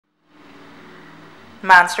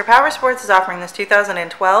Monster Powersports is offering this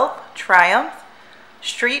 2012 Triumph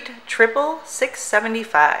Street Triple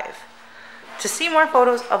 675. To see more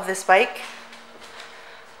photos of this bike,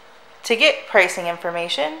 to get pricing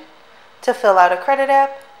information, to fill out a credit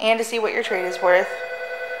app, and to see what your trade is worth,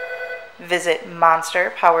 visit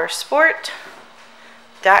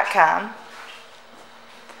monsterpowersport.com.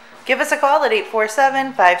 Give us a call at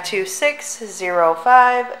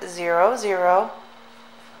 847-526-0500,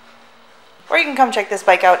 or you can come check this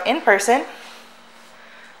bike out in person.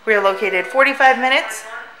 We are located 45 minutes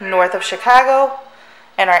north of Chicago,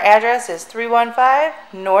 and our address is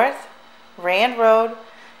 315 North Rand Road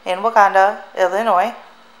in Wauconda, Illinois.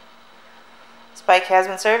 This bike has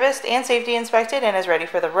been serviced and safety inspected and is ready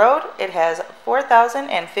for the road. It has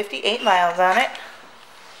 4,058 miles on it.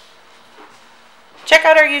 Check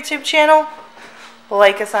out our YouTube channel,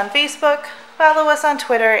 like us on Facebook, follow us on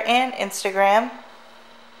Twitter and Instagram.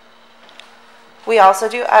 We also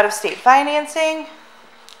do out-of-state financing,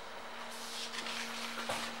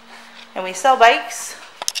 and we sell bikes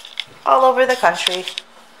all over the country.